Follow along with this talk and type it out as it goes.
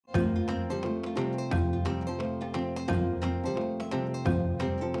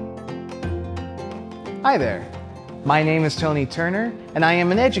Hi there. My name is Tony Turner, and I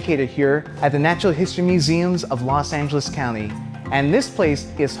am an educator here at the Natural History Museums of Los Angeles County. And this place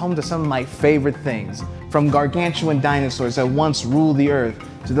is home to some of my favorite things, from gargantuan dinosaurs that once ruled the earth,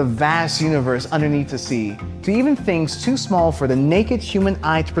 to the vast universe underneath the sea, to even things too small for the naked human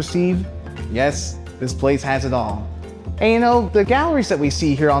eye to perceive. Yes, this place has it all. And you know, the galleries that we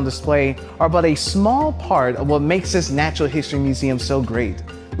see here on display are but a small part of what makes this Natural History Museum so great.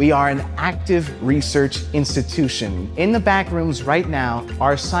 We are an active research institution. In the back rooms right now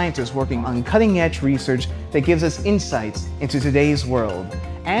are scientists working on cutting-edge research that gives us insights into today's world.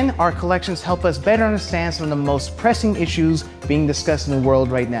 And our collections help us better understand some of the most pressing issues being discussed in the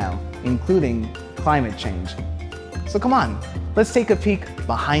world right now, including climate change. So come on, let's take a peek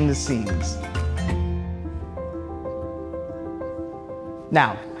behind the scenes.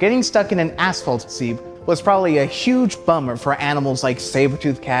 Now, getting stuck in an asphalt seep was probably a huge bummer for animals like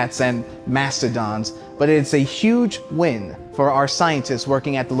saber-toothed cats and mastodons, but it's a huge win for our scientists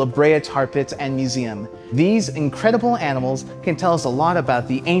working at the Brea Tar Pits and Museum. These incredible animals can tell us a lot about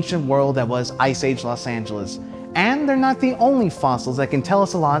the ancient world that was Ice Age Los Angeles. And they're not the only fossils that can tell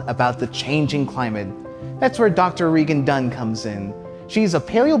us a lot about the changing climate. That's where Dr. Regan Dunn comes in. She's a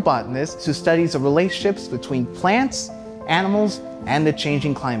paleobotanist who studies the relationships between plants, animals, and the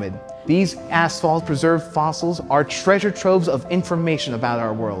changing climate. These asphalt preserved fossils are treasure troves of information about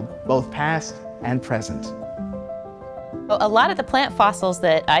our world, both past and present. A lot of the plant fossils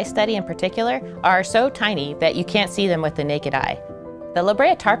that I study in particular are so tiny that you can't see them with the naked eye. The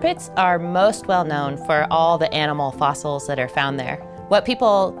Brea Tar Pits are most well known for all the animal fossils that are found there. What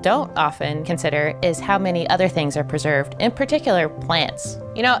people don't often consider is how many other things are preserved, in particular plants.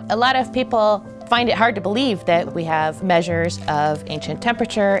 You know, a lot of people find it hard to believe that we have measures of ancient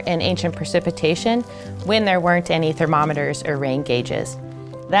temperature and ancient precipitation when there weren't any thermometers or rain gauges.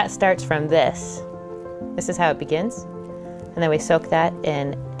 That starts from this. This is how it begins. And then we soak that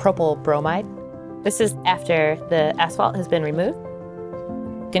in propyl bromide. This is after the asphalt has been removed.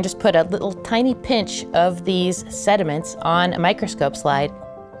 You can just put a little tiny pinch of these sediments on a microscope slide,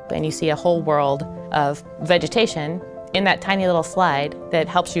 and you see a whole world of vegetation in that tiny little slide that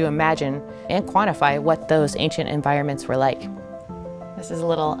helps you imagine and quantify what those ancient environments were like. This is a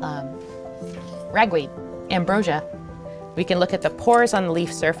little ragweed, ambrosia. We can look at the pores on the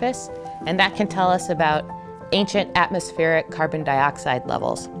leaf surface, and that can tell us about ancient atmospheric carbon dioxide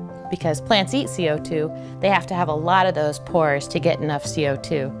levels. Because plants eat CO2, they have to have a lot of those pores to get enough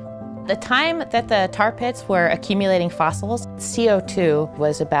CO2. The time that the tar pits were accumulating fossils, CO2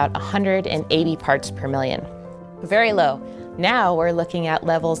 was about 180 parts per million. Very low. Now we're looking at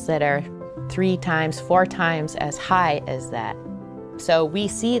levels that are 3 times, 4 times as high as that. So we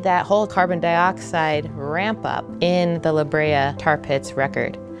see that whole carbon dioxide ramp up in the Brea Tar Pits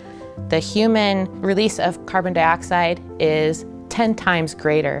record. The human release of carbon dioxide is 10 times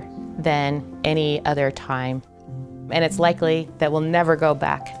greater than any other time. And it's likely that we'll never go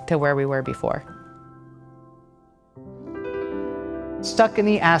back to where we were before. Stuck in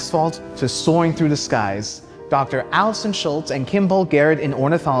the asphalt to soaring through the skies, Dr. Allison Schultz and Kimball Garrett in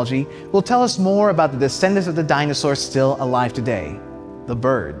ornithology will tell us more about the descendants of the dinosaurs still alive today, the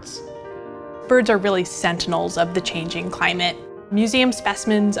birds. Birds are really sentinels of the changing climate. Museum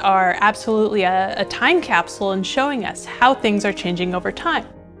specimens are absolutely a time capsule in showing us how things are changing over time.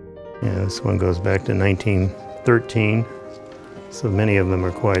 Yeah, this one goes back to 1913, so many of them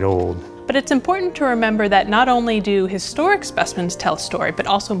are quite old. But it's important to remember that not only do historic specimens tell a story, but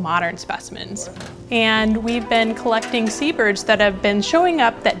also modern specimens. And we've been collecting seabirds that have been showing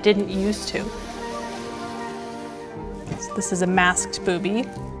up that didn't used to. So this is a masked booby.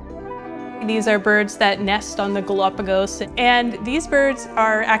 These are birds that nest on the Galapagos, and these birds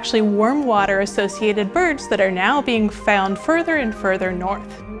are actually warm water associated birds that are now being found further and further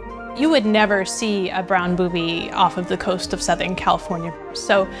north. You would never see a brown booby off of the coast of Southern California.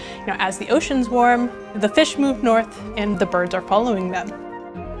 So, as the oceans warm, the fish move north and the birds are following them.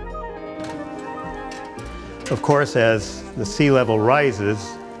 Of course, as the sea level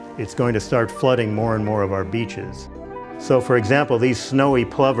rises, it's going to start flooding more and more of our beaches. So for example, these snowy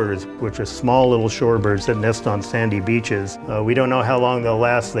plovers, which are small little shorebirds that nest on sandy beaches, we don't know how long they'll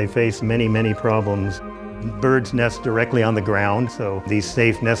last. They face many, many problems. Birds nest directly on the ground, so these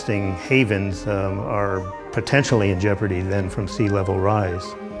safe nesting havens are potentially in jeopardy then from sea level rise.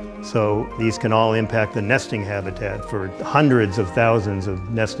 So these can all impact the nesting habitat for hundreds of thousands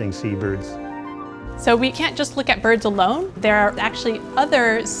of nesting seabirds. So we can't just look at birds alone. There are actually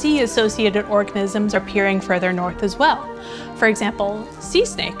other sea-associated organisms appearing further north as well. For example, sea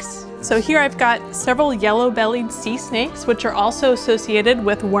snakes. So here I've got several yellow-bellied sea snakes, which are also associated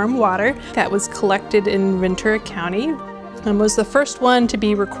with warm water that was collected in Ventura County and was the first one to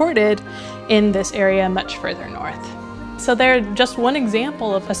be recorded in this area much further north. So they're just one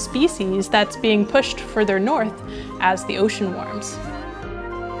example of a species that's being pushed further north as the ocean warms.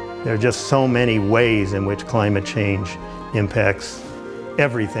 There are just so many ways in which climate change impacts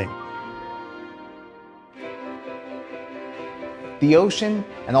everything. The ocean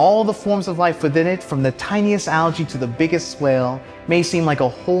and all the forms of life within it, from the tiniest algae to the biggest whale, may seem like a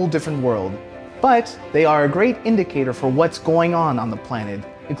whole different world. But they are a great indicator for what's going on the planet,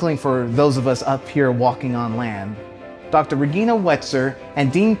 including for those of us up here walking on land. Dr. Regina Wetzer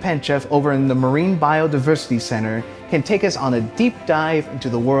and Dean Penchef over in the Marine Biodiversity Center can take us on a deep dive into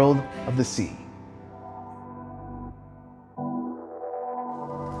the world of the sea.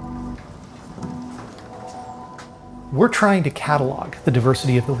 We're trying to catalog the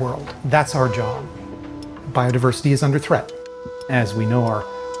diversity of the world. That's our job. Biodiversity is under threat. As we know, our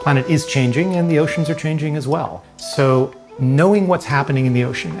planet is changing and the oceans are changing as well. So knowing what's happening in the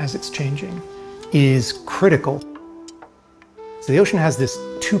ocean as it's changing is critical. So the ocean has this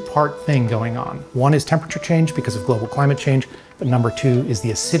two-part thing going on. One is temperature change because of global climate change, but number two is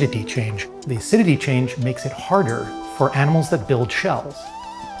the acidity change. The acidity change makes it harder for animals that build shells.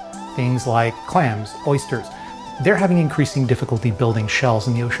 Things like clams, oysters. They're having increasing difficulty building shells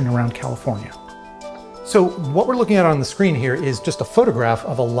in the ocean around California. So what we're looking at on the screen here is just a photograph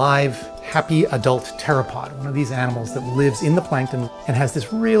of a live, happy adult pteropod, one of these animals that lives in the plankton and has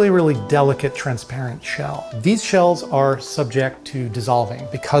this really, really delicate, transparent shell. These shells are subject to dissolving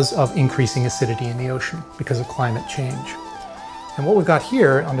because of increasing acidity in the ocean, because of climate change. And what we've got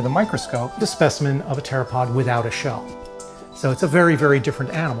here under the microscope is a specimen of a pteropod without a shell. So it's a very, very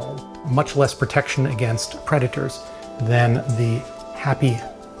different animal, much less protection against predators than the happy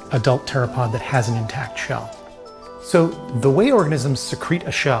adult pteropod that has an intact shell. So the way organisms secrete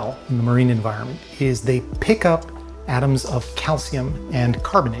a shell in the marine environment is they pick up atoms of calcium and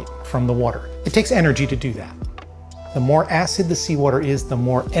carbonate from the water. It takes energy to do that. The more acid the seawater is, the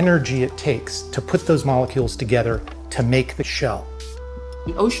more energy it takes to put those molecules together to make the shell.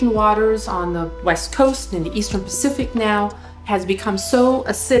 The ocean waters on the west coast and the eastern Pacific now has become so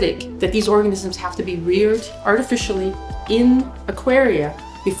acidic that these organisms have to be reared artificially in aquaria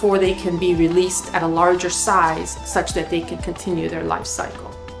before they can be released at a larger size such that they can continue their life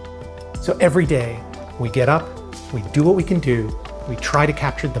cycle. So every day we get up, we do what we can do, we try to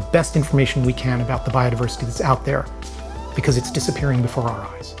capture the best information we can about the biodiversity that's out there because it's disappearing before our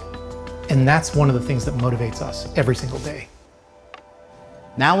eyes. And that's one of the things that motivates us every single day.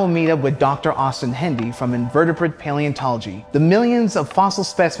 Now we'll meet up with Dr. Austin Hendy from Invertebrate Paleontology. The millions of fossil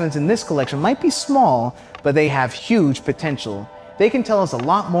specimens in this collection might be small, but they have huge potential. They can tell us a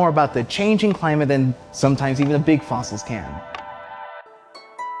lot more about the changing climate than sometimes even the big fossils can.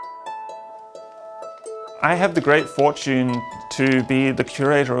 I have the great fortune to be the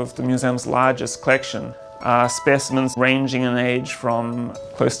curator of the museum's largest collection. Specimens ranging in age from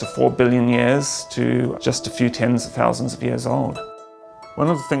close to 4 billion years to just a few tens of thousands of years old. One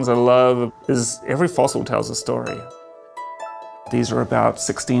of the things I love is every fossil tells a story. These are about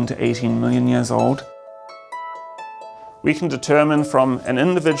 16 to 18 million years old. We can determine from an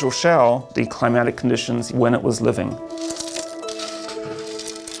individual shell the climatic conditions when it was living.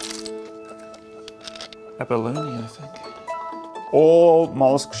 Abalone, I think. All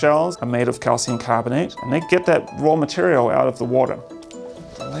mollusk shells are made of calcium carbonate, and they get that raw material out of the water.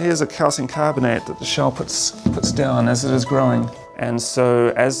 Layers of calcium carbonate that the shell puts down as it is growing. And so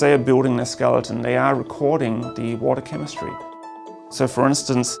as they are building their skeleton, they are recording the water chemistry. So for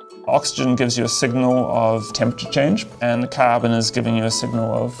instance, oxygen gives you a signal of temperature change, and the carbon is giving you a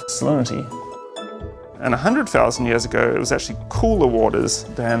signal of salinity. And 100,000 years ago, it was actually cooler waters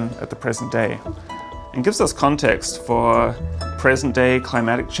than at the present day. It gives us context for present day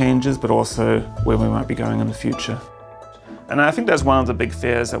climatic changes, but also where we might be going in the future. And I think that's one of the big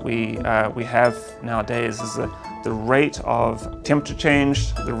fears that we have nowadays is the rate of temperature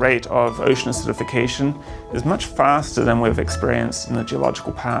change, the rate of ocean acidification is much faster than we've experienced in the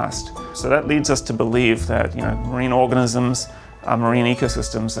geological past. So that leads us to believe that marine organisms, marine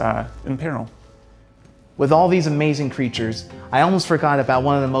ecosystems are in peril. With all these amazing creatures, I almost forgot about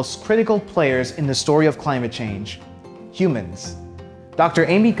one of the most critical players in the story of climate change: humans. Dr.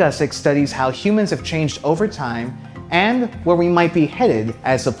 Amy Gussick studies how humans have changed over time and where we might be headed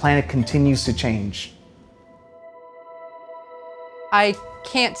as the planet continues to change. I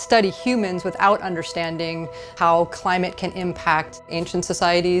can't study humans without understanding how climate can impact ancient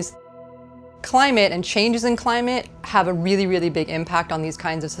societies. Climate and changes in climate have a really, really big impact on these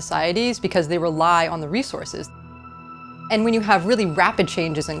kinds of societies because they rely on the resources. And when you have really rapid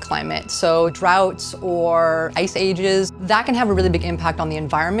changes in climate, so droughts or ice ages, that can have a really big impact on the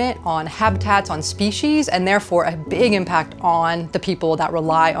environment, on habitats, on species, and therefore a big impact on the people that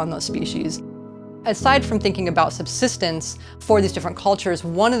rely on those species. Aside from thinking about subsistence for these different cultures,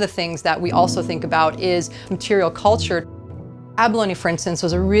 one of the things that we also think about is material culture. Abalone, for instance,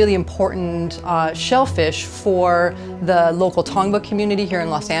 was a really important shellfish for the local Tongva community here in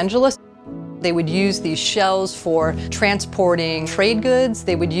Los Angeles. They would use these shells for transporting trade goods.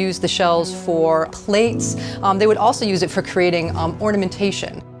 They would use the shells for plates. They would also use it for creating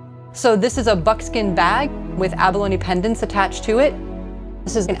ornamentation. So this is a buckskin bag with abalone pendants attached to it.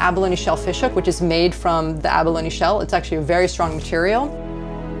 This is an abalone shell fishhook, which is made from the abalone shell. It's actually a very strong material.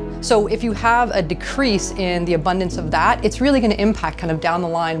 So if you have a decrease in the abundance of that, it's really going to impact kind of down the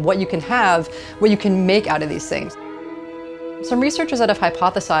line what you can have, what you can make out of these things. Some researchers that have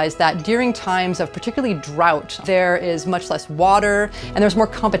hypothesized that during times of particularly drought, there is much less water and there's more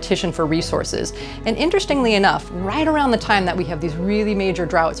competition for resources. And interestingly enough, right around the time that we have these really major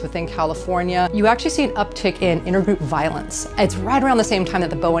droughts within California, you actually see an uptick in intergroup violence. It's right around the same time that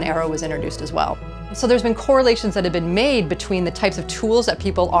the bow and arrow was introduced as well. So there's been correlations that have been made between the types of tools that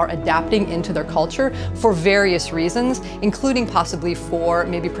people are adapting into their culture for various reasons, including possibly for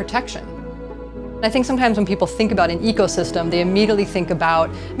maybe protection. I think sometimes when people think about an ecosystem, they immediately think about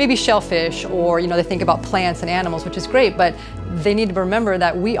maybe shellfish or they think about plants and animals, which is great, but they need to remember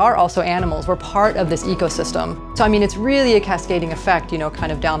that we are also animals. We're part of this ecosystem. So I mean, it's really a cascading effect,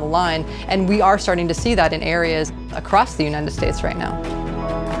 kind of down the line, and we are starting to see that in areas across the United States right now.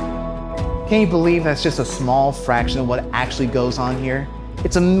 Can you believe that's just a small fraction of what actually goes on here?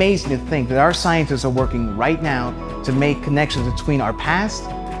 It's amazing to think that our scientists are working right now to make connections between our past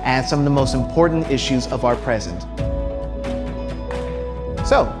and some of the most important issues of our present.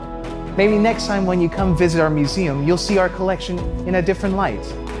 So, maybe next time when you come visit our museum, you'll see our collection in a different light.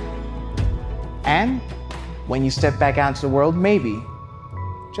 And when you step back out into the world, maybe,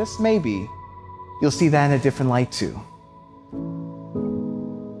 just maybe, you'll see that in a different light too.